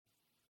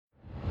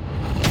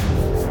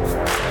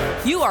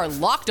You are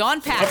Locked On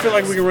Packers. I feel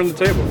like we can run the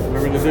table. We're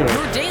going to do it.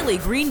 Your daily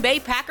Green Bay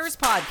Packers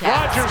podcast.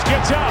 Rodgers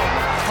gets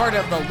out. Part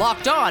of the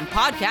Locked On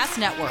Podcast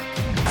Network.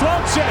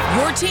 Floats it.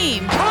 Your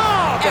team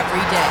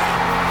every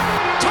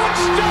day.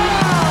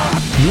 Touchdown!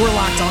 You're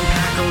Locked On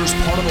Packers,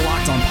 part of the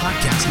Locked On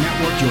Podcast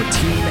Network, your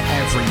team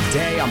every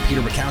day. I'm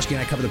Peter Bukowski, and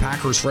I cover the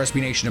Packers for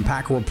SB Nation and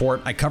Packer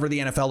Report. I cover the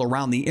NFL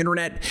around the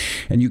internet,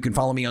 and you can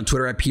follow me on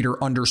Twitter at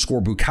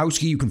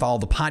Peter_Bukowski. You can follow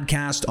the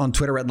podcast on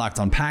Twitter at Locked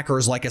On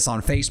Packers, like us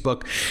on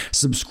Facebook,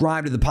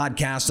 subscribe to the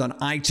podcast on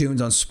iTunes,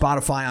 on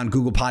Spotify, on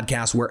Google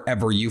Podcasts,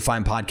 wherever you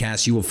find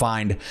podcasts, you will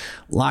find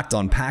Locked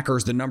On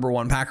Packers, the number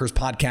one Packers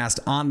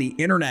podcast on the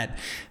internet,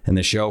 and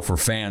the show for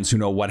fans who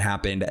know what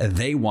happened.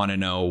 They want to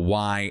know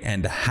why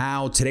and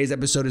how. Today's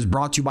episode is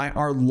brought to you by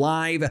our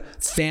live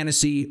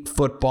fantasy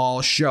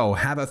football show.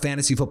 Have a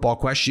fantasy football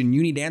question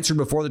you need answered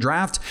before the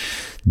draft?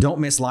 Don't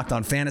miss Locked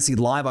On Fantasy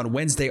live on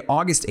Wednesday,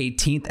 August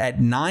 18th at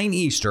 9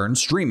 Eastern,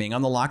 streaming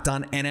on the Locked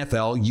On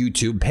NFL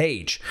YouTube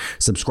page.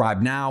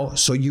 Subscribe now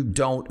so you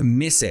don't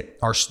miss it.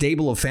 Our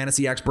stable of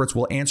fantasy experts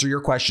will answer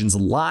your questions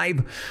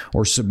live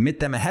or submit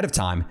them ahead of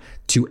time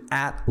to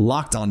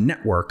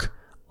 @LockedOnNetwork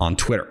on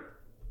Twitter.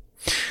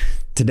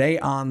 Today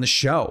on the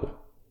show,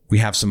 we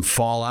have some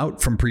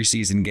fallout from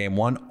preseason game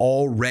one.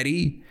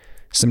 Already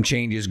some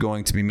changes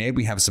going to be made.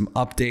 We have some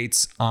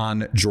updates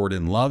on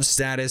Jordan Love's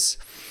status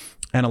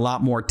and a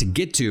lot more to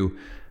get to.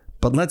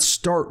 But let's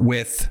start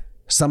with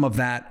some of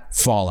that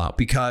fallout,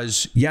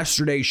 because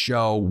yesterday's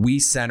show, we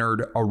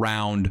centered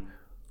around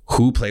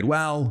who played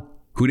well,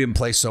 who didn't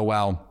play so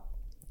well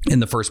in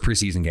the first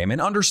preseason game,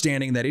 and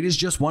understanding that it is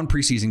just one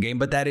preseason game,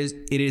 but it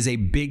is a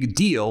big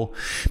deal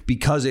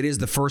because it is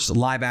the first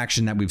live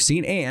action that we've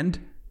seen, and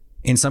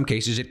in some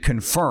cases, it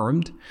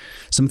confirmed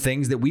some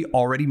things that we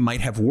already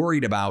might have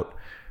worried about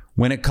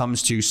when it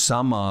comes to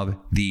some of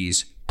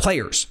these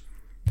players.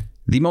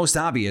 The most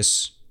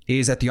obvious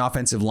is at the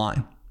offensive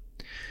line.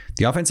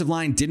 The offensive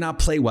line did not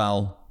play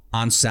well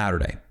on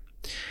Saturday.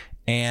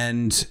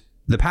 And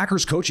the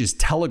Packers coaches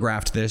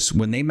telegraphed this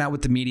when they met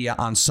with the media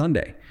on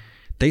Sunday.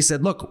 They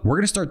said, look, we're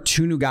going to start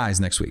 2 new guys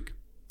next week.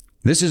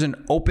 This is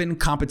an open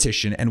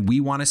competition, and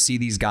we want to see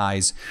these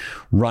guys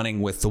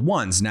running with the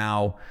ones.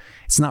 Now,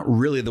 it's not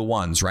really the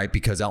ones, right?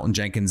 Because Elton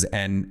Jenkins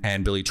and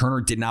Billy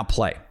Turner did not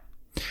play.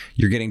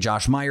 You're getting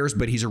Josh Myers,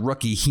 but he's a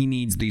rookie. He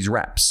needs these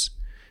reps.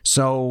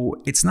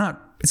 So it's not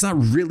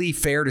really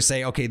fair to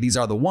say, okay, these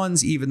are the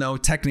ones, even though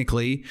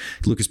technically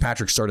Lucas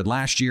Patrick started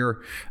last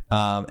year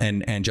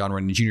and John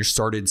Rennie Jr.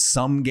 started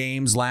some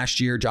games last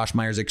year. Josh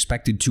Myers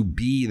expected to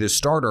be the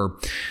starter,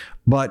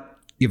 but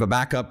you have a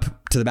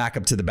backup to the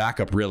backup to the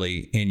backup,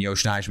 really, in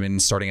Yosh Nijman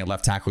starting at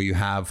left tackle. You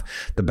have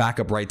the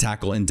backup right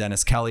tackle in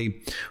Dennis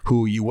Kelly,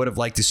 who you would have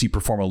liked to see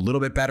perform a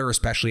little bit better,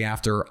 especially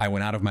after I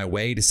went out of my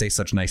way to say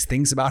such nice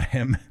things about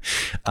him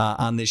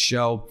on this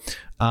show.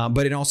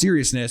 But in all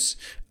seriousness,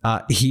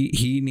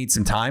 he needs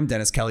some time,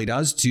 Dennis Kelly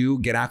does, to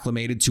get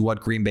acclimated to what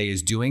Green Bay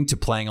is doing, to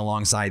playing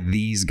alongside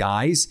these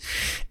guys.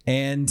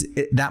 And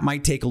that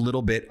might take a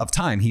little bit of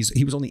time.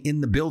 He was only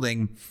in the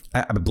building,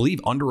 I believe,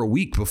 under a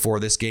week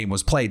before this game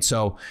was played.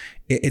 So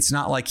it's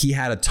not like he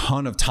had a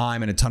ton of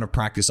time and a ton of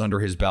practice under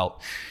his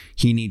belt.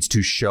 He needs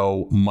to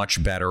show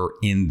much better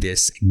in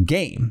this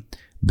game.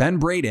 Ben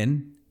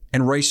Braden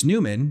and Royce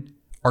Newman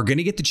are going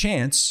to get the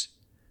chance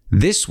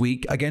this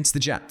week against the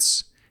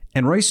Jets.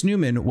 And Royce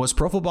Newman was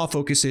Pro Football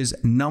Focus's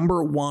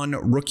 #1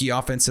 rookie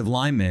offensive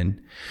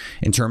lineman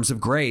in terms of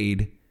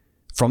grade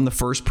from the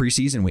first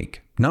preseason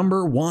week.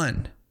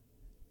 #1,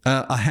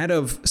 ahead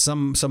of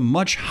some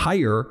much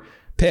higher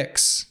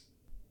picks.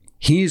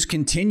 He's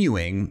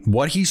continuing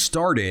what he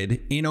started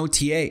in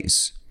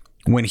OTAs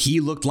when he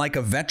looked like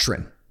a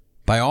veteran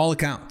by all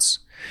accounts,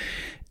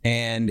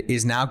 and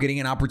is now getting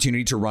an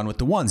opportunity to run with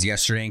the ones.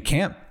 Yesterday in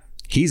camp,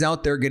 he's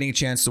out there getting a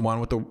chance to run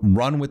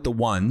with the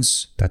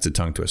ones. That's a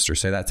tongue twister.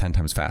 Say that 10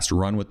 times faster.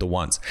 Run with the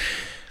ones.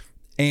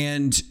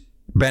 And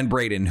Ben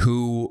Braden,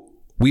 who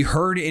we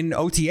heard in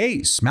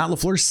OTAs, Matt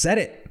LaFleur said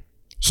it.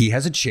 He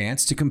has a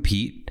chance to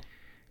compete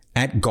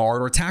at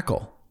guard or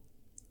tackle.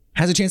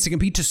 Has a chance to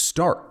compete to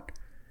start.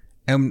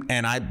 And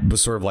I was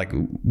sort of like,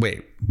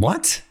 wait,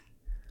 what?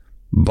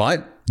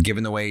 But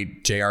given the way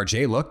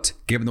JRJ looked,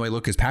 given the way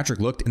Lucas Patrick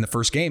looked in the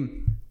first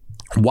game,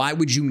 why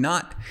would you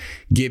not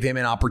give him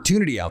an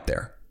opportunity out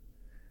there?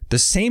 The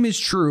same is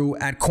true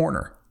at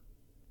corner.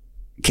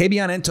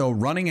 Kabion Ento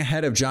running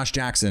ahead of Josh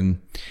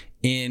Jackson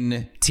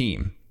in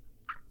team.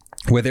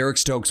 With Eric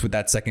Stokes with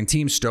that second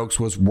team, Stokes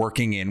was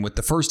working in with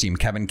the first team.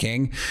 Kevin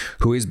King,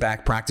 who is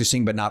back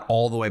practicing, but not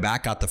all the way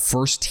back, got the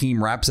first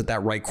team reps at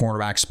that right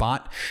cornerback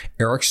spot.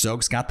 Eric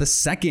Stokes got the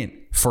second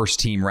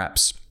first team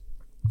reps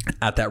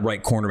at that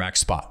right cornerback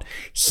spot.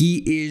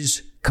 He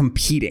is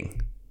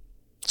competing.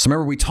 So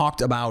remember, we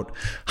talked about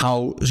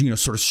how,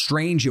 sort of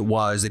strange it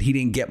was that he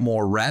didn't get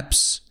more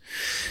reps,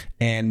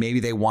 and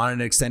maybe they wanted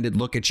an extended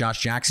look at Josh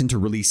Jackson to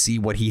really see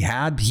what he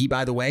had. He,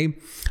 by the way,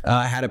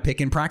 had a pick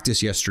in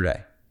practice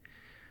yesterday.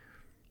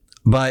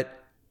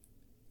 But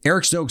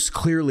Eric Stokes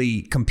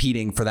clearly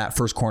competing for that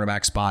first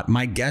cornerback spot.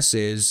 My guess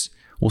is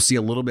we'll see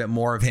a little bit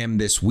more of him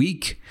this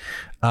week.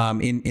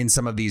 in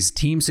some of these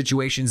team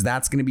situations.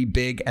 That's going to be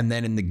big. And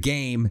then in the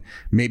game,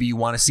 maybe you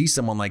want to see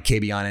someone like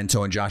Kabion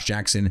Ento and Josh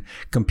Jackson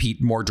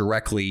compete more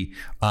directly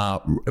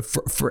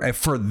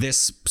for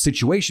this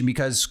situation,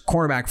 because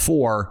cornerback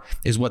 4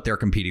 is what they're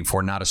competing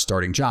for, not a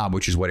starting job,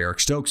 which is what Eric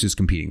Stokes is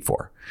competing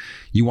for.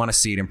 You want to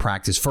see it in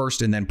practice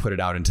first and then put it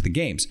out into the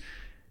games.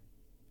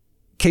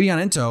 Kabion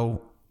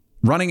Ento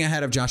running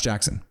ahead of Josh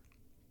Jackson.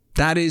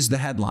 That is the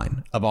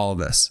headline of all of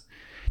this.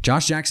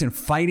 Josh Jackson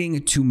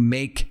fighting to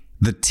make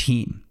the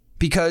team,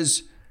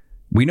 because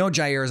we know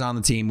Jair is on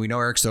the team. We know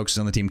Eric Stokes is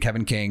on the team.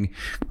 Kevin King,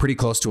 pretty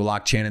close to a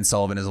lock. Shannon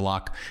Sullivan is a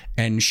lock.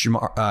 And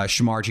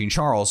Shamar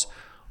Jean-Charles,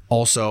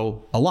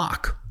 also a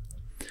lock.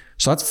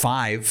 So that's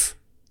 5.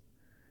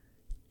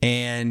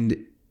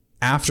 And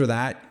after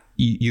that,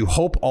 you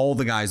hope all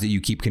the guys that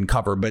you keep can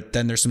cover, but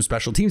then there's some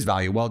special teams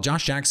value. Well,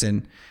 Josh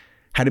Jackson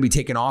had to be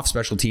taken off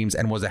special teams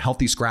and was a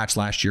healthy scratch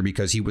last year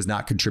because he was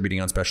not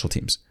contributing on special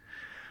teams.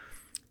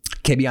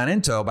 Kabion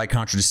Ento, by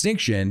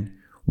contradistinction,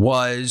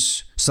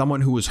 was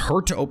someone who was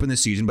hurt to open the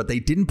season, but they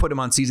didn't put him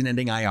on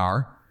season-ending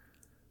IR.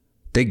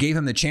 They gave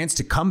him the chance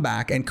to come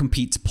back and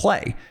compete to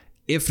play,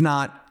 if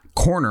not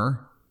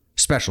corner,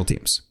 special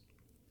teams.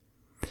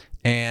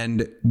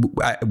 And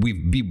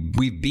we've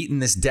beaten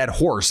this dead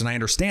horse, and I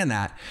understand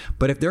that.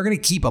 But if they're going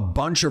to keep a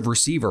bunch of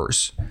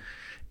receivers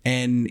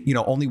and,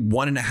 only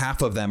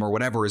 1.5 of them or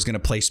whatever is going to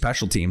play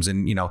special teams,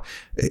 and,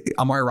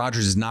 Amari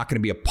Rodgers is not going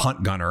to be a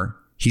punt gunner.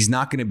 He's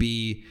not going to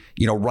be,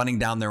 running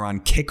down there on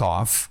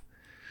kickoff.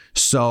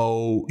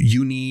 So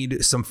you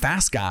need some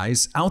fast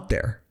guys out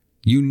there.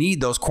 You need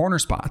those corner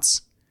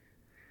spots.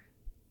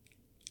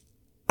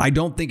 I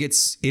don't think it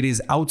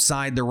is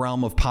outside the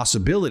realm of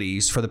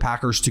possibilities for the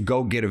Packers to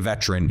go get a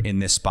veteran in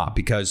this spot,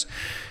 because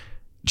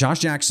Josh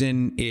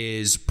Jackson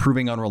is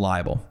proving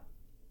unreliable.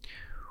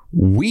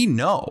 We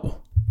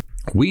know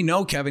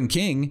Kevin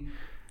King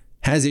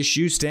has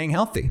issues staying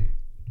healthy.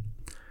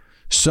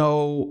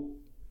 So,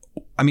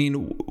 5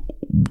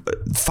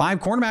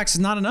 cornerbacks is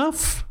not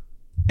enough.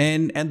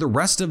 And the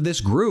rest of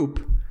this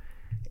group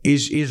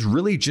is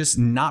really just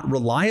not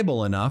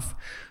reliable enough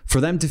for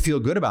them to feel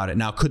good about it.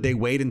 Now, could they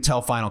wait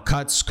until final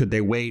cuts? Could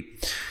they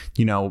wait,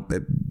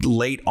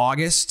 late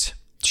August?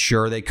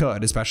 Sure, they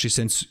could, especially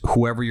since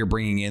whoever you're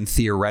bringing in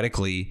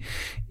theoretically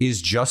is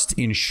just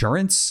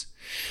insurance.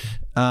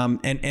 And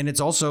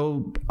it's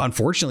also,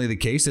 unfortunately, the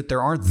case that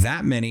there aren't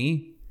that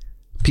many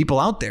people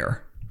out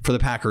there for the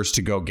Packers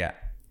to go get.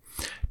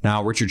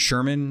 Now, Richard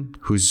Sherman,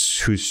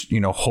 who's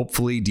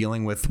hopefully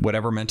dealing with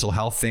whatever mental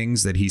health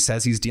things that he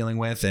says he's dealing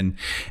with, and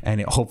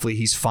hopefully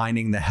he's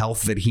finding the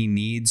health that he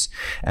needs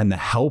and the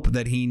help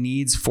that he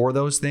needs for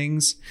those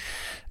things.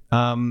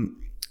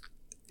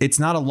 It's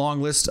not a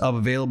long list of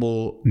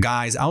available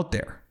guys out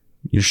there.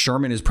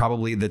 Sherman is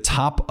probably the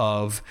top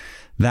of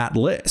that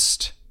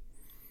list.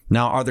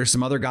 Now, are there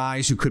some other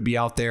guys who could be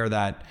out there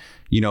that,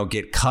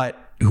 get cut,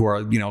 who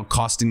are,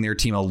 costing their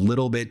team a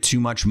little bit too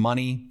much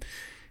money?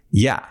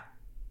 Yeah.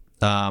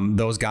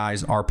 Those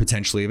guys are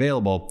potentially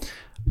available.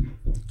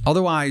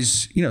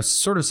 Otherwise,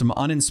 sort of some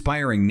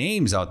uninspiring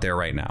names out there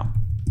right now.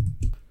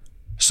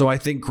 So I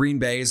think Green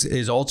Bay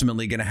is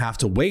ultimately going to have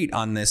to wait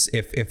on this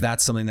if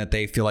that's something that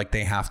they feel like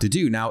they have to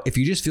do. Now, if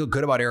you just feel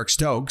good about Eric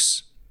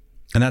Stokes,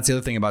 and that's the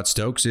other thing about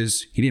Stokes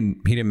is he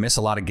didn't miss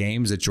a lot of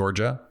games at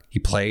Georgia. He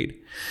played.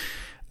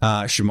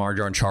 Shamar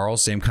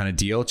Jean-Charles, same kind of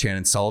deal.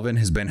 Shannon Sullivan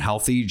has been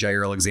healthy.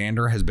 Jair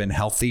Alexander has been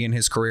healthy in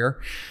his career.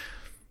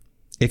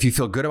 If you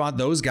feel good about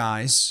those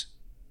guys,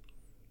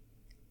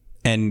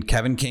 and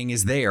Kevin King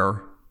is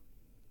there,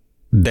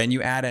 then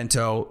you add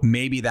Ento.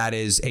 Maybe that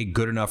is a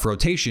good enough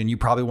rotation. You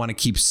probably want to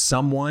keep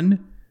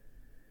someone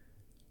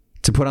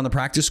to put on the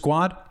practice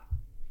squad,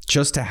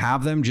 just to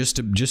have them, just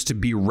to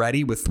be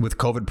ready with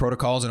COVID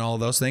protocols and all of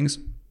those things.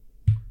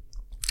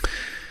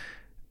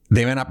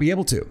 They may not be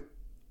able to,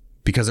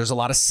 because there's a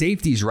lot of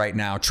safeties right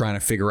now trying to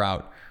figure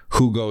out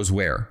who goes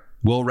where.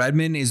 Will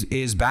Redmond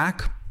is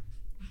back.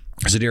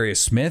 Zadarius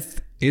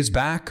Smith is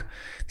back.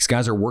 These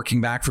guys are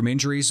working back from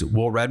injuries.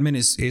 Will Redmond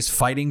is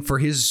fighting for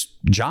his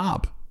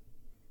job.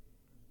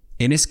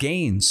 Ennis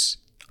Gaines,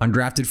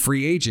 undrafted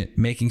free agent,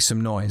 making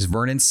some noise.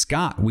 Vernon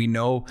Scott, we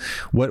know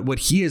what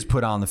he has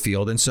put on the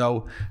field. And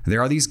so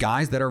there are these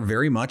guys that are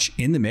very much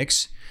in the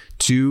mix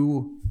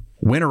to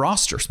win a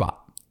roster spot,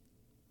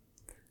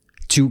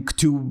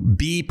 to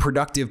be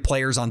productive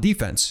players on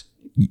defense.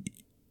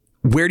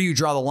 Where do you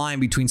draw the line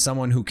between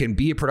someone who can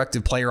be a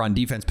productive player on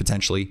defense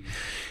potentially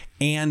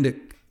and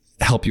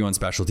help you on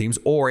special teams,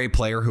 or a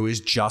player who is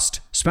just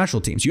special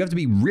teams? You have to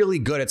be really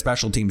good at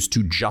special teams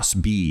to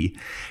just be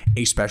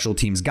a special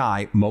teams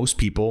guy. Most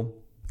people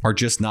are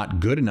just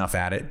not good enough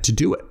at it to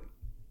do it.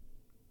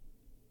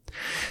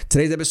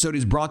 Today's episode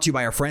is brought to you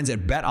by our friends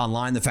at Bet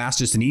Online, the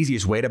fastest and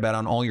easiest way to bet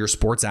on all your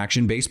sports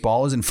action.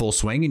 Baseball is in full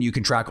swing, and you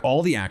can track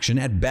all the action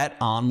at Bet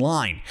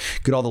Online.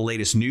 Get all the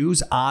latest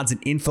news, odds, and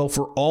info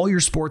for all your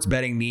sports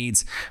betting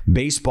needs.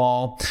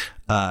 Baseball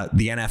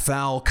the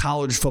NFL,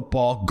 college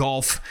football,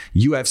 golf,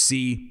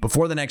 UFC.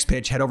 Before the next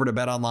pitch, head over to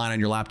BetOnline on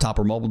your laptop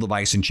or mobile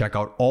device and check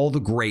out all the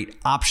great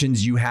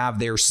options you have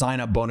there.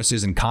 Sign-up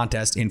bonuses and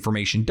contest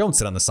information. Don't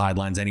sit on the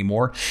sidelines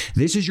anymore.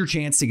 This is your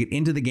chance to get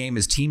into the game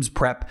as teams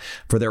prep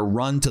for their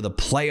run to the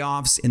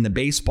playoffs in the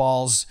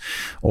baseballs,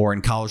 or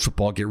in college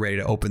football, get ready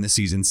to open the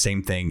season.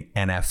 Same thing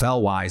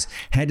NFL-wise.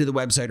 Head to the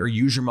website or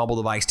use your mobile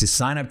device to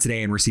sign up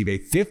today and receive a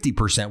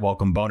 50%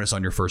 welcome bonus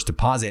on your first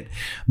deposit.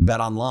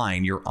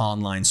 BetOnline, your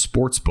online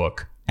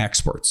sportsbook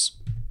experts.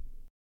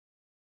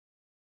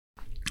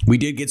 We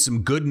did get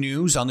some good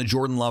news on the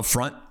Jordan Love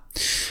front,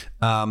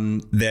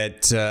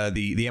 that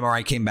the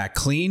MRI came back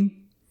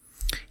clean.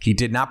 He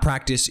did not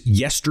practice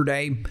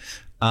yesterday.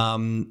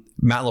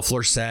 Matt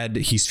LaFleur said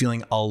he's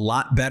feeling a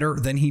lot better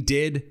than he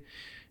did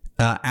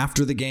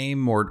after the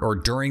game or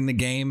during the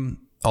game,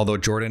 although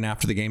Jordan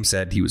after the game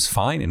said he was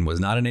fine and was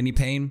not in any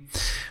pain.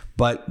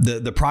 But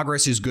the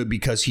progress is good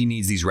because he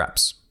needs these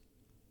reps.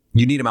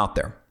 You need him out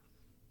there.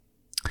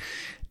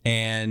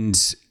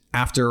 And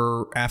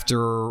after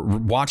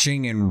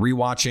watching and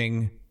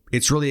rewatching,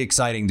 it's really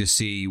exciting to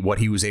see what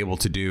he was able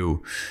to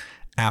do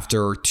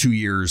after 2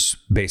 years,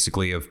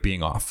 basically, of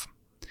being off.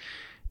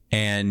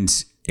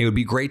 And it would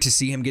be great to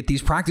see him get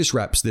these practice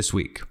reps this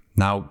week.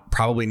 Now,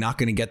 probably not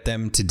going to get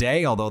them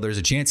today, although there's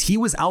a chance. He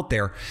was out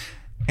there,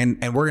 and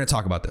we're going to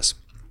talk about this.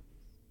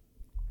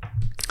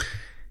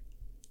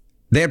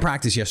 They had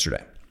practice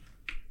yesterday,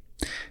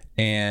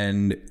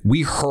 and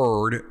we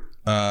heard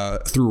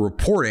through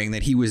reporting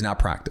that he was not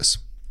practice.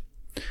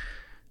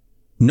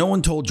 No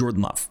one told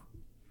Jordan Love.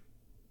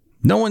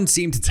 No one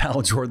seemed to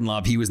tell Jordan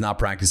Love he was not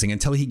practicing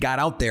until he got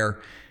out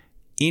there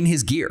in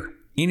his gear,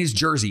 in his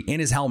jersey, in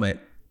his helmet.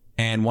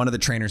 And one of the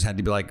trainers had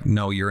to be like,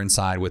 no, you're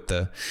inside with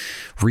the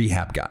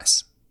rehab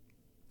guys.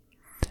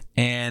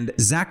 And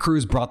Zach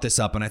Cruz brought this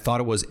up, and I thought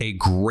it was a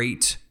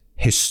great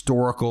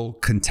historical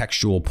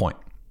contextual point.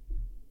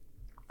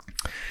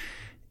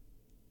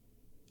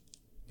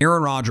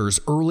 Aaron Rodgers,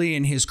 early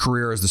in his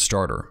career as the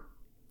starter,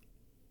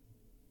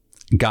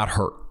 got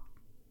hurt.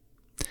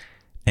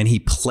 And he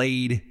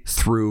played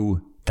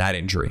through that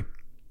injury.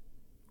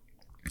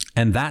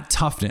 And that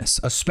toughness,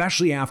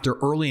 especially after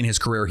early in his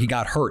career, he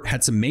got hurt,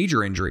 had some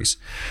major injuries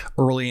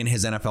early in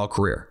his NFL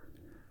career.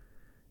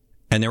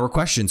 And there were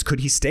questions, could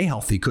he stay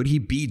healthy? Could he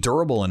be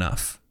durable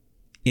enough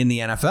in the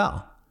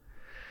NFL?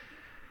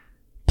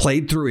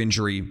 Played through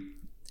injury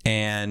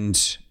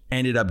and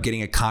ended up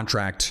getting a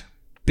contract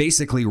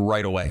basically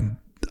right away,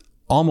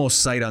 almost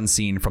sight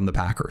unseen from the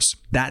Packers.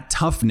 That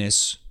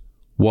toughness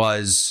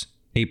was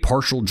a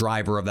partial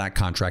driver of that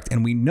contract.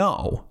 And we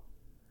know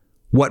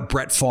what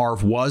Brett Favre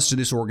was to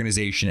this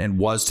organization and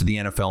was to the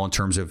NFL in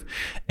terms of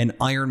an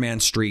Iron Man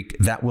streak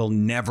that will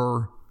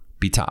never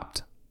be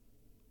topped.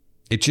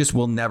 It just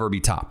will never be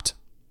topped,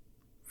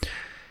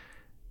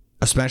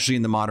 especially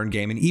in the modern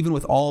game. And even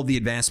with all of the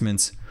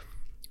advancements,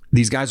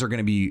 these guys are going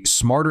to be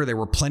smarter. There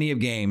were plenty of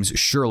games,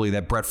 surely,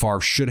 that Brett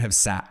Favre should have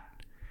sat.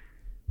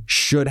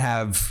 Should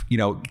have,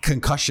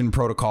 concussion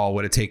protocol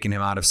would have taken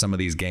him out of some of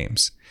these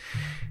games.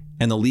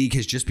 And the league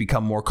has just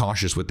become more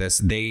cautious with this.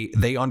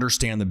 They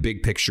understand the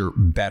big picture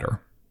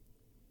better.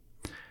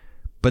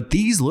 But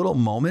these little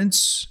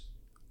moments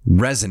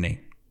resonate.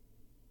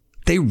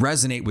 They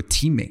resonate with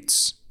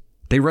teammates.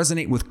 They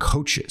resonate with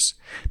coaches.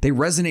 They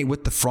resonate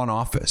with the front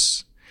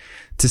office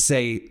to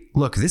say,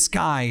 look, this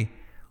guy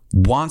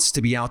wants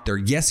to be out there.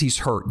 Yes, he's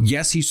hurt.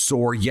 Yes, he's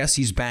sore. Yes,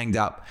 he's banged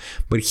up.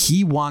 But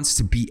he wants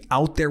to be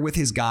out there with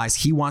his guys.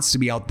 He wants to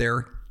be out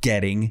there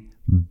getting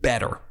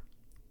better.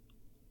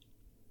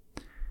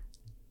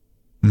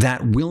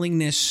 That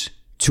willingness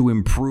to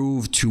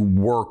improve, to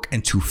work,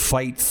 and to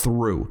fight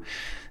through.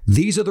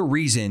 These are the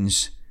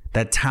reasons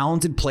that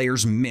talented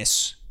players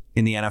miss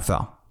in the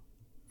NFL.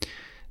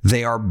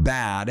 They are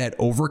bad at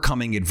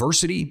overcoming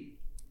adversity,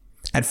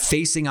 at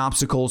facing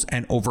obstacles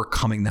and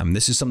overcoming them.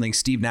 This is something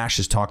Steve Nash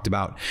has talked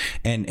about,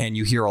 and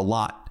you hear a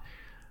lot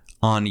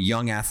on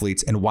young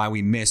athletes and why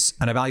we miss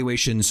on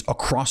evaluations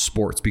across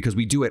sports, because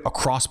we do it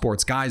across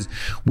sports. Guys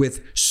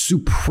with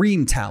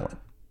supreme talent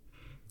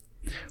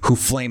who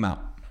flame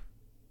out.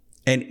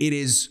 And it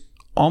is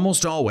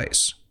almost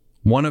always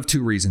one of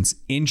two reasons: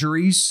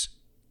 injuries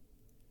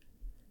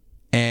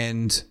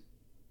and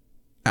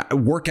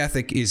work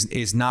ethic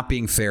is not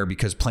being fair,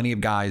 because plenty of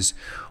guys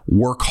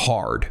work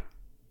hard.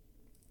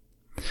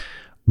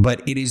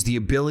 But it is the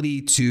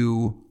ability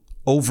to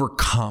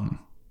overcome,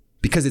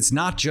 because it's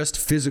not just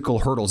physical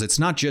hurdles. It's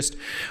not just,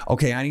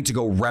 okay, I need to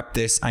go rep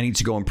this. I need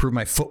to go improve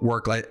my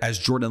footwork as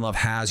Jordan Love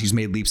has. He's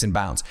made leaps and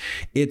bounds.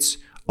 It's,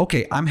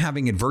 okay, I'm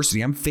having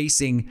adversity. I'm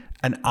facing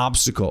an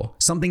obstacle.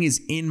 Something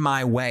is in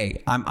my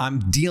way.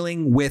 I'm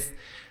dealing with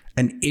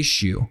an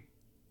issue.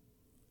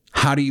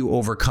 How do you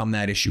overcome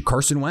that issue?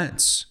 Carson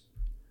Wentz.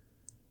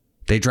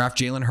 They draft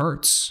Jalen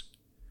Hurts.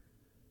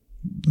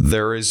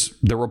 The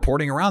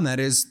reporting around that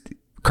is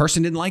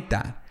Carson didn't like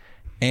that.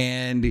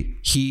 And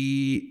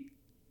he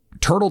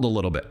turtled a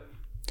little bit.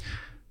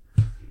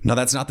 Now,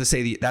 that's not to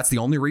say that's the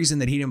only reason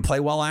that he didn't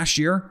play well last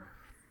year.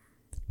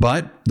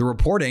 But the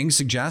reporting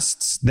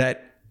suggests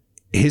that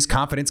his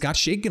confidence got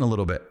shaken a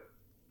little bit.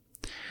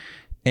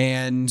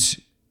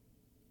 And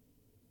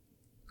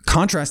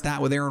contrast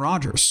that with Aaron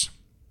Rodgers.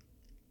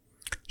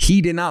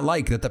 He did not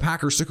like that the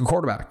Packers took a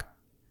quarterback.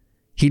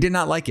 He did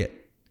not like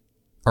it.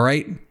 All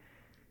right.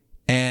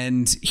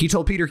 And he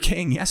told Peter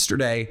King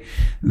yesterday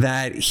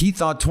that he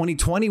thought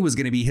 2020 was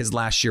going to be his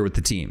last year with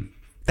the team.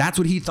 That's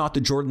what he thought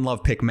the Jordan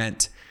Love pick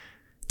meant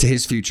to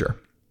his future.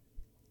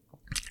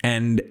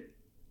 And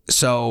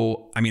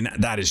so, I mean,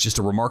 that is just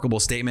a remarkable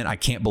statement. I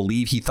can't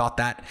believe he thought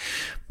that.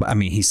 I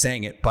mean, he's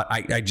saying it, but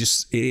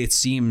it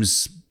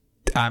seems,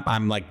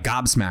 I'm like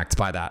gobsmacked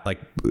by that. Like,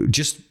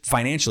 just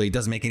financially, it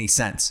doesn't make any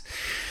sense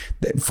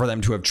for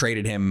them to have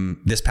traded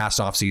him this past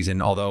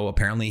offseason, although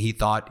apparently he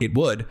thought it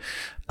would.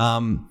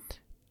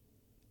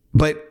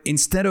 But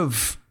instead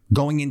of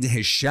going into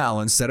his shell,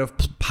 instead of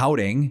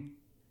pouting,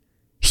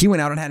 he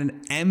went out and had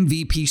an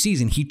MVP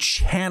season. He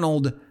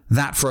channeled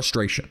that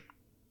frustration.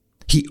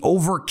 He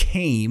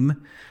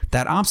overcame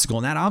that obstacle.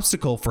 And that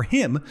obstacle for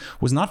him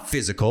was not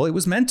physical, it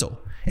was mental.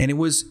 And it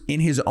was in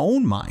his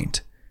own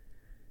mind.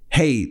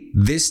 Hey,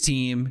 this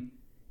team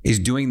is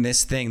doing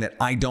this thing that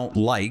I don't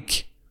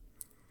like.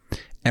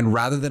 And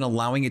rather than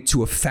allowing it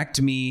to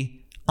affect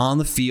me on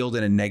the field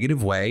in a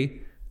negative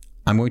way,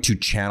 I'm going to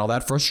channel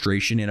that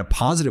frustration in a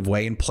positive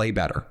way and play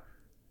better.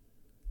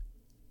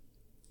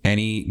 And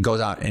he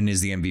goes out and is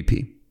the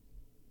MVP.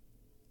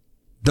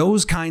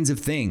 Those kinds of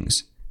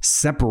things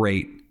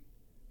separate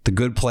the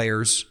good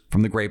players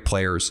from the great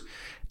players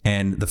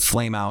and the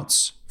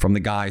flameouts from the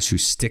guys who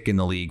stick in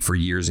the league for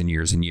years and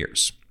years and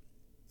years.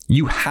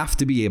 You have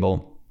to be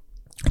able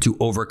to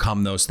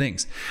overcome those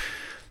things.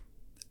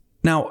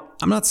 Now,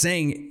 I'm not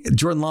saying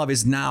Jordan Love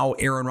is now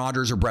Aaron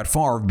Rodgers or Brett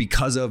Favre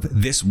because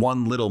of this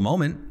one little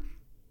moment,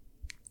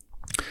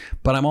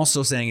 but I'm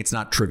also saying it's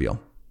not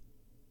trivial.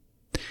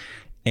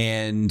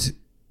 And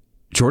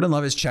Jordan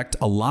Love has checked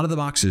a lot of the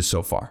boxes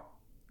so far.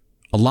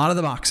 A lot of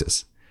the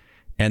boxes.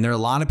 And there are a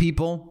lot of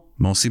people,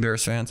 mostly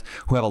Bears fans,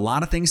 who have a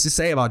lot of things to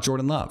say about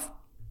Jordan Love.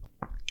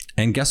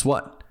 And guess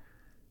what?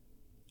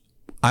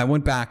 I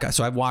went back,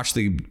 so I've watched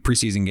the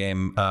preseason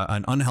game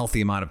an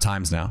unhealthy amount of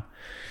times now.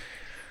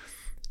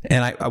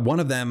 And one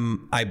of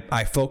them,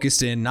 I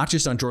focused in not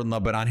just on Jordan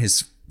Love, but on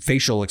his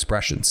facial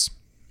expressions.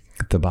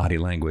 The body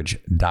language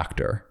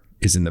doctor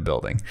is in the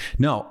building.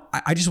 No,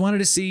 I just wanted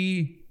to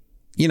see,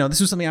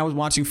 this was something I was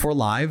watching for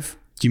live.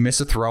 You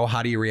miss a throw,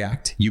 how do you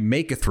react? You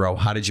make a throw,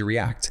 how did you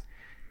react?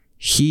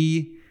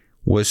 He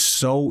was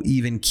so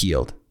even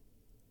keeled.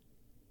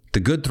 The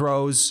good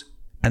throws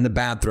and the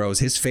bad throws,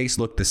 his face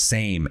looked the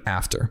same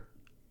after.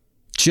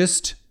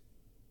 Just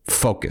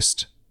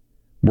focused.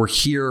 We're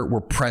here,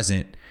 we're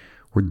present,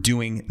 we're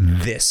doing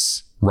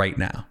this right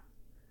now.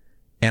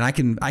 And I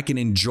can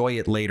enjoy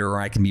it later, or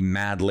I can be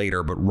mad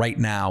later, but right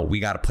now we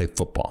got to play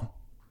football.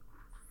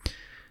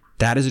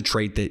 That is a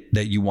trait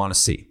that you want to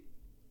see.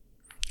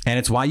 And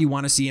it's why you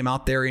want to see him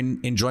out there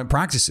in joint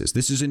practices.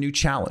 This is a new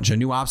challenge, a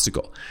new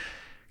obstacle.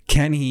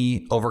 Can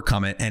he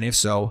overcome it? And if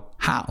so,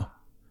 how?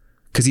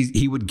 Because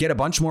he would get a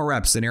bunch more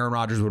reps than Aaron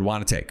Rodgers would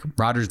want to take.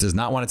 Rodgers does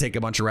not want to take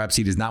a bunch of reps.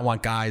 He does not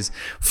want guys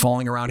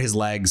falling around his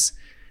legs.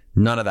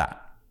 None of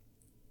that.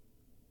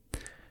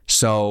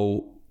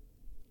 So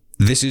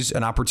this is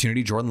an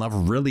opportunity Jordan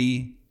Love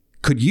really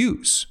could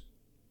use.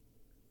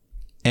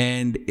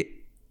 And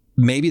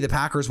maybe the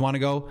Packers want to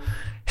go,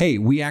 hey,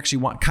 we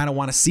actually kind of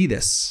want to see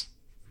this.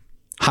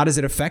 How does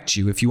it affect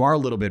you if you are a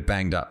little bit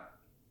banged up?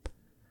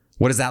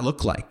 What does that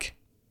look like?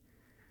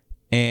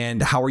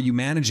 And how are you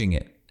managing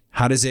it?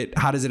 How does it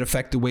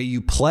affect the way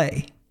you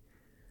play?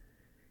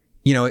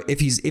 If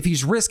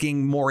he's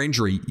risking more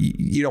injury,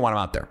 you don't want him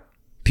out there,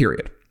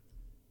 period.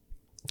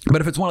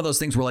 But if it's one of those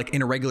things where, like,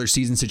 in a regular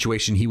season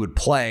situation, he would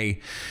play,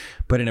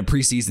 but in a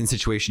preseason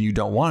situation, you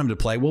don't want him to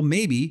play. Well,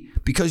 maybe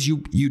because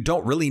you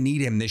don't really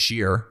need him this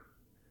year.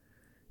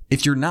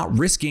 If you're not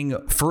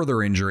risking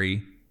further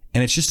injury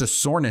and it's just a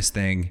soreness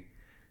thing,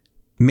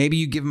 maybe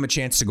you give him a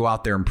chance to go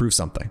out there and prove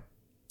something.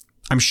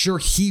 I'm sure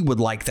he would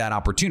like that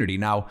opportunity.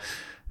 Now,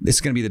 this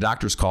is going to be the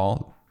doctor's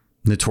call,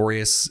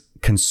 notorious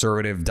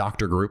conservative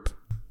doctor group.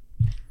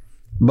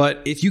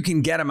 But if you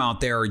can get him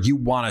out there, you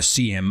want to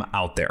see him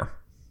out there.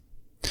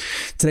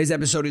 Today's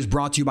episode is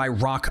brought to you by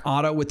Rock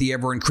Auto. With the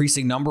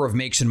ever-increasing number of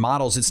makes and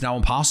models, it's now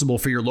impossible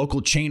for your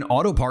local chain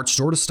auto parts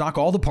store to stock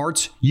all the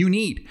parts you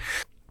need.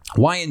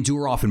 Why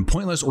endure often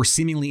pointless or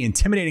seemingly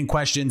intimidating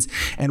questions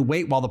and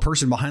wait while the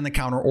person behind the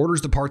counter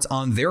orders the parts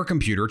on their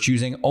computer,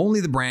 choosing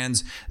only the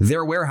brands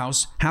their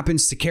warehouse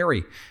happens to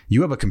carry?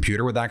 You have a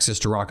computer with access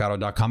to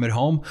rockauto.com at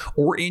home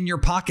or in your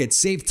pocket.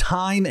 Save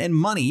time and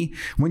money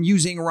when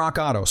using Rock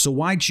Auto. So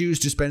why choose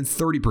to spend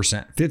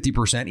 30%,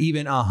 50%,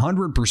 even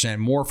 100%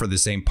 more for the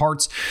same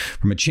parts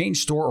from a chain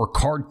store or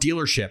car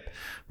dealership?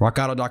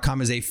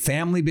 RockAuto.com is a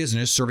family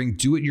business serving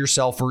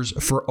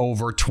do-it-yourselfers for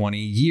over 20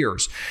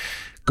 years.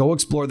 Go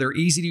explore their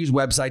easy-to-use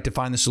website to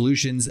find the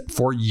solutions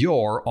for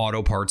your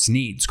auto parts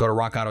needs. Go to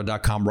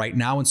rockauto.com right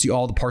now and see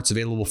all the parts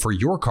available for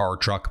your car or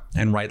truck,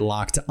 and write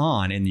Locked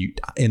On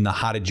in the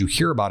How Did You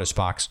Hear About Us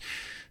box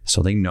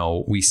so they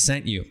know we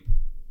sent you.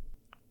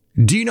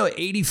 Do you know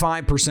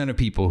 85% of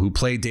people who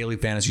play daily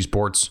fantasy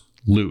sports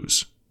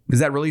lose? Is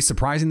that really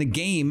surprising? The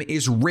game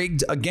is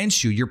rigged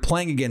against you. You're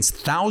playing against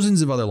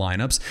thousands of other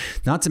lineups,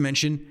 not to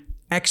mention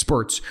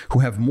experts who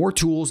have more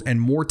tools and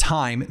more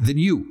time than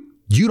you.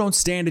 You don't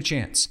stand a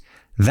chance.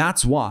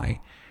 That's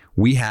why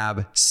we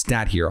have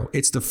Stat Hero.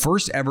 It's the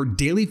first ever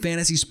daily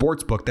fantasy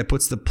sports book that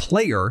puts the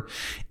player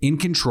in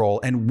control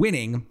and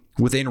winning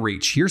within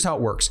reach. Here's how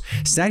it works.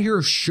 Stat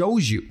Hero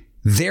shows you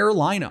their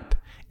lineup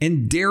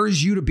and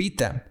dares you to beat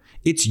them.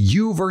 It's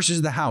you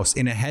versus the house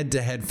in a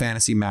head-to-head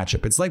fantasy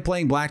matchup. It's like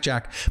playing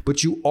blackjack,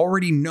 but you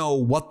already know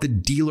what the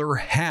dealer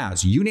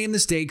has. You name the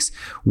stakes,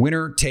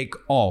 winner take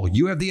all.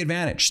 You have the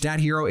advantage. Stat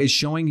Hero is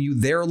showing you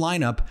their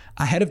lineup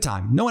ahead of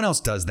time. No one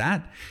else does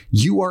that.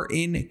 You are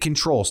in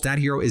control. Stat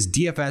Hero is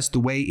DFS the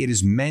way it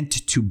is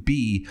meant to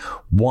be,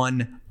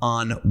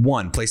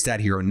 one-on-one. Play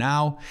Stat Hero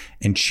now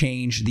and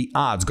change the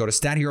odds. Go to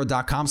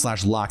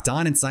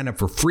stathero.com/lockedon and sign up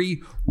for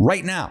free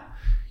right now.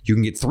 You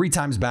can get 3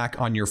 times back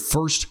on your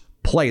first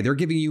play. They're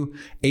giving you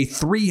a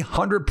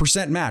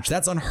 300% match.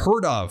 That's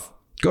unheard of.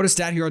 Go to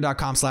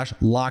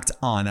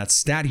stathero.com/lockedon.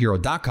 That's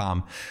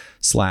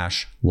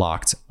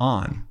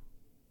stathero.com/lockedon.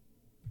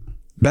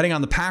 Betting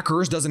on the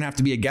Packers doesn't have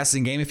to be a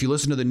guessing game if you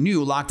listen to the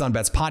new Locked On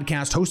Bets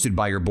podcast hosted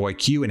by your boy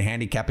Q and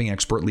handicapping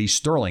expert Lee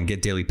Sterling.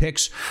 Get daily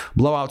picks,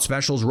 blowout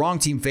specials, wrong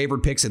team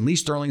favored picks, and Lee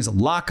Sterling's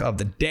lock of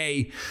the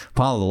day.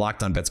 Follow the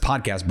Locked On Bets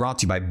podcast brought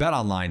to you by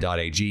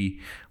betonline.ag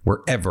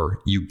wherever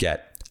you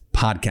get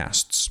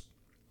podcasts.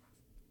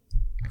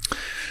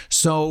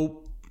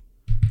 So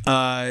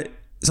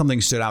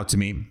something stood out to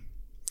me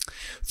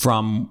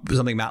from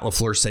something Matt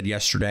LaFleur said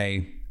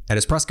yesterday at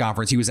his press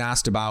conference. He was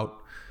asked about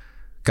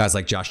guys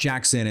like Josh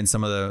Jackson and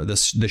some of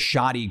the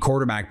shoddy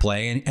quarterback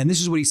play. And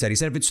this is what he said. He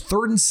said, if it's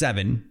 3rd and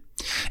 7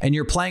 and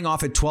you're playing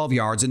off at 12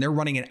 yards and they're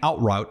running an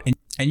out route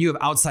and you have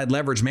outside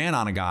leverage man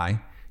on a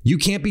guy, you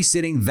can't be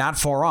sitting that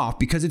far off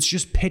because it's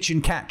just pitch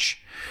and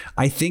catch.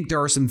 I think there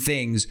are some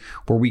things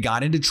where we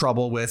got into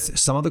trouble with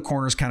some of the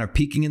corners kind of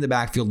peeking in the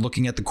backfield,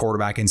 looking at the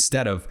quarterback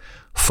instead of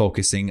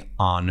focusing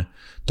on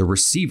the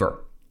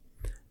receiver.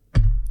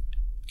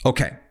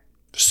 Okay,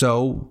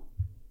 so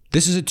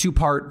this is a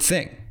 2-part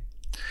thing.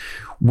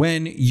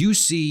 When you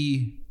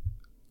see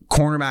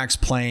cornerbacks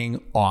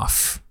playing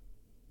off,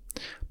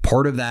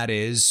 part of that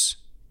is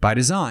by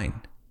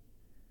design.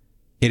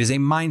 It is a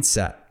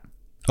mindset.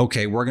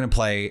 Okay, we're going to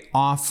play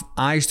off,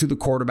 eyes to the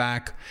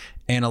quarterback,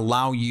 and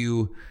allow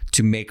you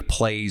to make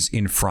plays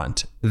in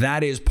front.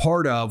 That is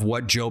part of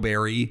what Joe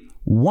Barry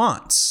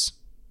wants.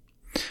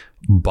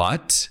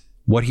 But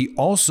what he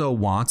also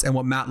wants, and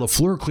what Matt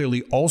LaFleur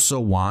clearly also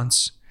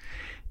wants,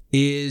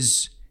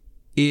 is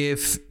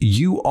if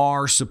you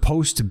are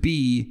supposed to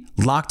be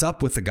locked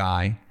up with a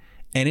guy,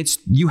 and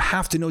you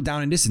have to know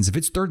down and distance. If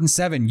it's 3rd and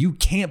 7, you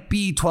can't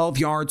be 12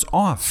 yards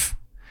off.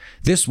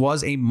 This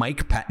was a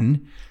Mike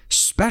Pettin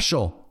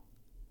special.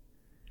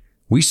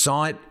 We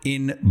saw it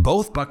in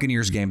both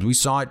Buccaneers games. We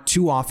saw it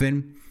too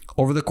often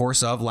over the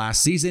course of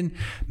last season.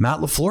 Matt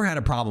LaFleur had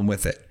a problem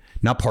with it.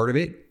 Now, part of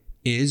it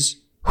is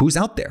who's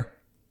out there.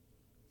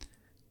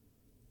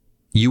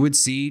 You would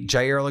see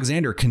Jair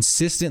Alexander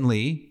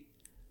consistently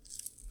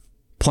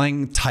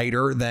playing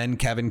tighter than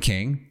Kevin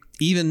King,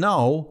 even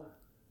though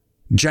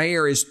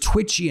Jair is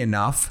twitchy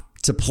enough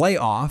to play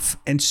off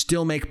and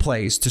still make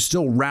plays, to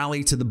still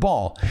rally to the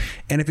ball.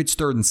 And if it's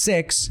 3rd and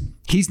 6,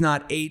 he's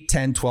not 8,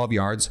 10, 12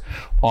 yards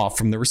off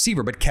from the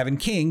receiver. But Kevin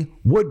King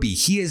would be.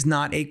 He is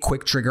not a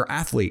quick trigger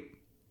athlete.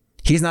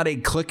 He's not a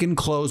click and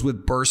close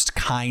with burst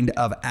kind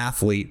of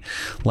athlete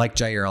like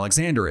Jair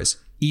Alexander is.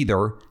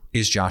 Either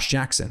is Josh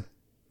Jackson.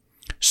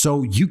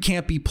 So you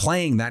can't be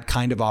playing that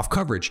kind of off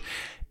coverage.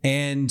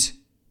 And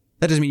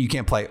that doesn't mean you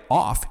can't play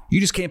off.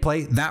 You just can't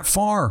play that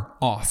far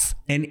off.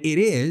 And it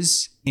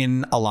is,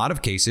 in a lot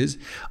of cases,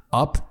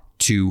 up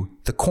to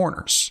the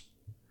corners.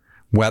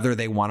 Whether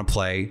they want to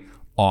play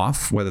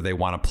off, whether they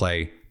want to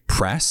play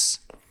press,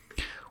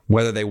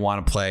 whether they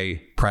want to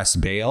play press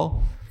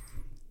bail.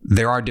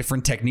 There are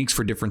different techniques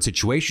for different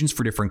situations,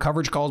 for different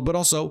coverage calls, but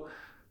also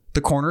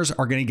the corners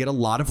are going to get a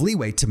lot of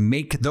leeway to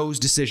make those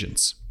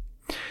decisions.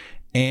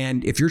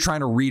 And if you're trying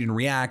to read and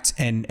react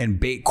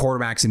and bait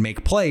quarterbacks and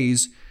make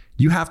plays,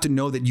 you have to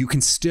know that you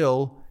can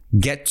still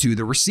get to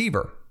the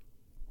receiver.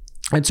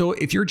 And so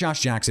if you're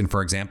Josh Jackson,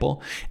 for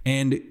example,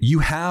 and you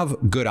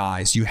have good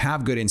eyes, you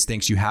have good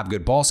instincts, you have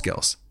good ball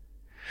skills,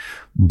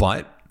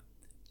 but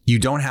you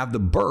don't have the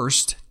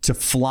burst to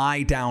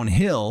fly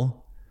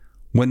downhill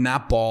when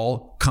that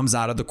ball comes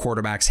out of the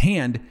quarterback's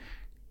hand,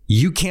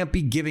 you can't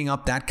be giving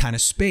up that kind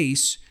of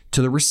space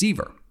to the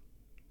receiver.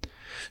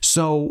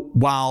 So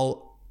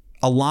while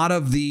a lot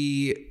of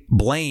the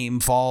blame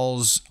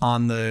falls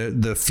on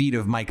the feet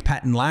of Mike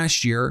Pettin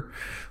last year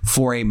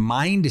for a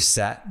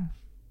mindset,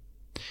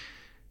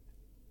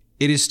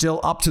 it is still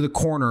up to the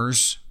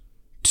corners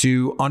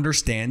to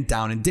understand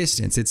down and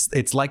distance.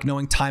 It's like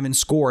knowing time and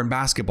score in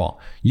basketball.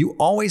 You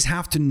always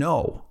have to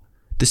know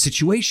the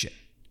situation.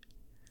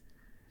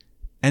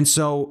 And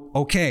so,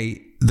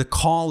 okay, the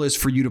call is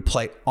for you to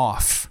play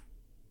off.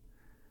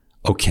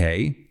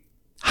 Okay,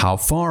 How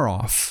far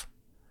off?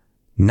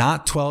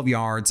 Not 12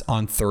 yards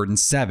on 3rd and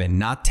 7,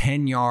 not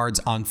 10 yards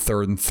on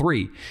 3rd and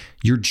 3.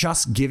 You're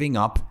just giving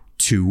up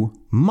too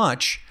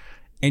much.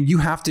 And you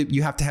have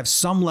to have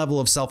some level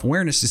of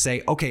self-awareness to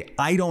say, okay,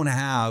 I don't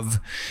have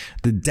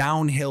the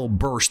downhill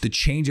burst, the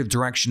change of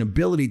direction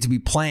ability to be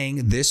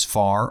playing this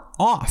far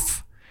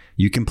off.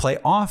 You can play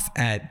off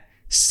at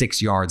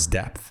 6 yards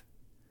depth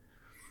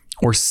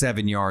or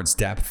 7 yards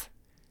depth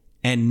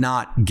and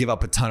not give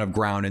up a ton of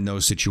ground in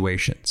those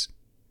situations.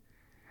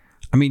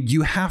 I mean,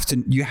 you have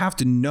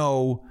to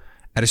know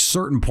at a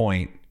certain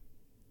point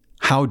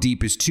how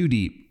deep is too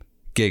deep,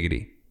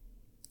 giggity.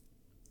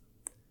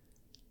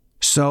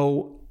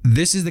 So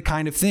this is the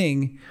kind of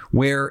thing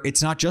where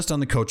it's not just on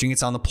the coaching,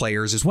 it's on the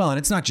players as well. And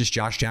it's not just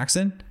Josh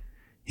Jackson.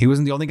 He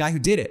wasn't the only guy who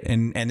did it.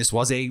 And this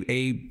was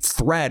a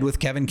thread with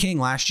Kevin King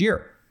last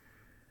year.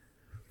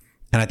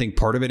 And I think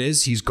part of it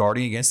is he's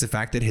guarding against the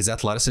fact that his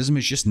athleticism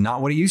is just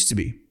not what it used to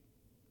be.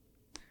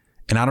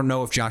 And I don't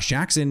know if Josh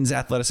Jackson's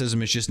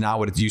athleticism is just not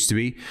what it used to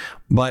be,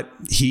 but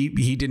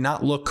he did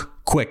not look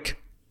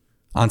quick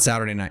on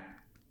Saturday night.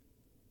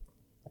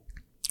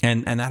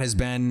 And that has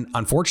been,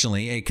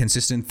 unfortunately, a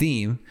consistent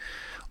theme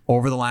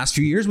over the last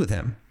few years with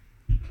him.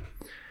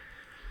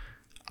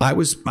 I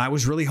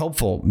was really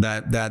hopeful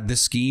that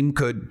this scheme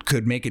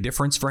could make a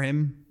difference for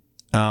him.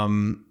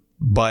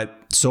 But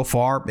so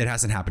far it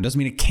hasn't happened. Doesn't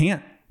mean it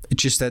can't.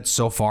 It's just that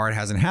so far it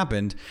hasn't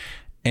happened.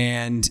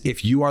 And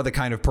if you are the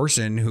kind of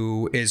person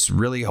who is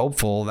really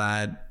hopeful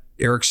that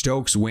Eric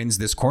Stokes wins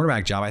this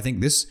cornerback job, I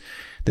think this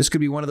could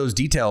be one of those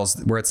details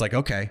where it's like,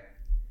 okay,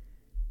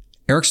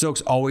 Eric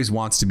Stokes always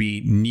wants to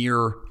be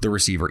near the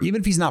receiver, even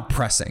if he's not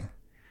pressing.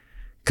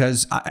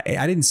 Because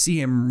I didn't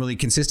see him really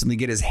consistently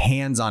get his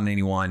hands on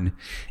anyone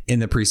in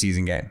the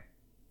preseason game.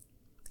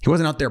 He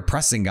wasn't out there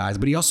pressing guys,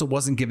 but he also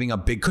wasn't giving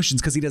up big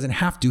cushions because he doesn't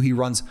have to. He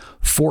runs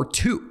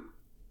 4.2.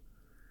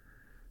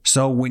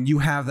 So when you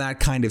have that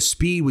kind of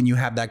speed, when you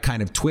have that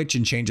kind of twitch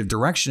and change of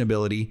direction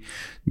ability,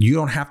 you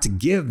don't have to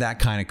give that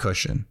kind of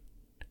cushion.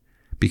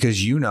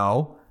 Because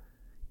even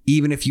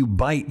if you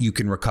bite, you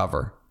can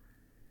recover.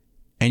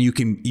 And you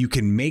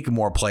can make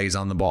more plays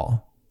on the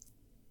ball.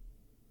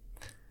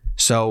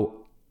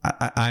 So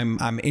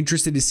I'm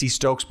interested to see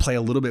Stokes play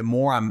a little bit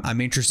more.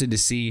 I'm interested to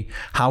see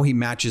how he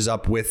matches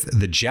up with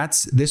the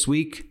Jets this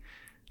week.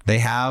 They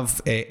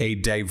have a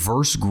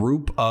diverse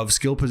group of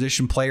skill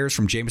position players,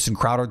 from Jamison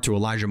Crowder to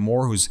Elijah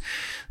Moore, who's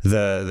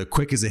the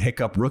quick as a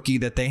hiccup rookie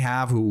that they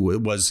have, who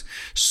was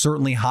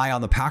certainly high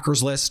on the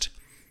Packers list,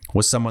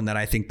 was someone that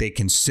I think they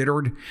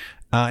considered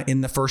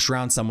in the first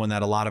round, someone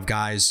that a lot of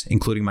guys,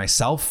 including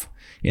myself,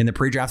 in the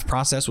pre-draft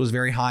process was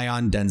very high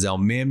on.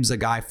 Denzel Mims, a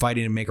guy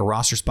fighting to make a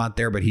roster spot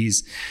there, but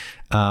he's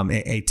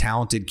a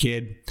talented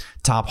kid,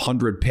 top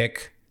 100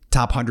 pick,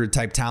 top 100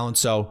 type talent.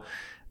 So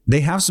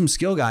they have some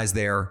skill guys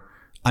there.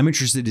 I'm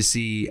interested to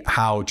see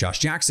how Josh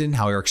Jackson,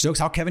 how Eric Stokes,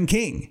 how Kevin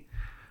King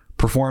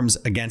performs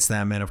against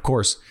them. And of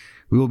course,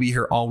 we will be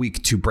here all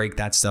week to break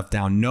that stuff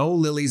down. No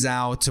Lily's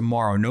out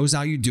tomorrow. Knows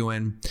how you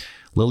doing.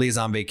 Lily is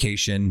on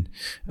vacation.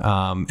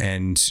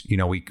 And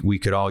we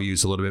could all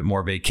use a little bit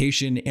more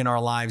vacation in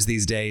our lives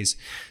these days.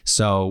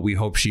 So we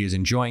hope she is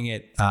enjoying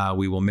it.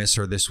 We will miss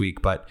her this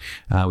week, but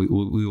we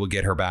will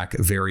get her back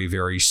very,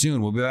 very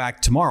soon. We'll be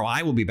back tomorrow.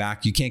 I will be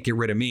back. You can't get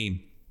rid of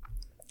me.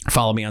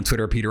 Follow me on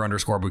Twitter,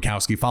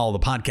 Peter_Bukowski. Follow the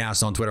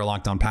podcast on Twitter,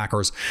 Locked On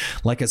Packers.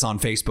 Like us on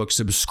Facebook.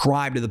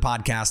 Subscribe to the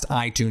podcast,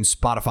 iTunes,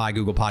 Spotify,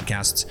 Google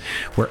Podcasts.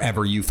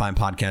 Wherever you find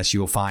podcasts, you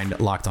will find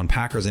Locked On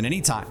Packers. And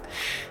anytime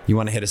you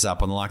want to hit us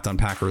up on the Locked On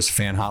Packers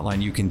fan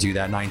hotline, you can do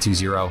that,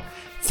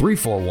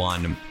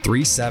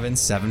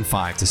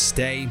 920-341-3775, to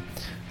stay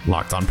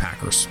Locked On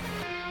Packers.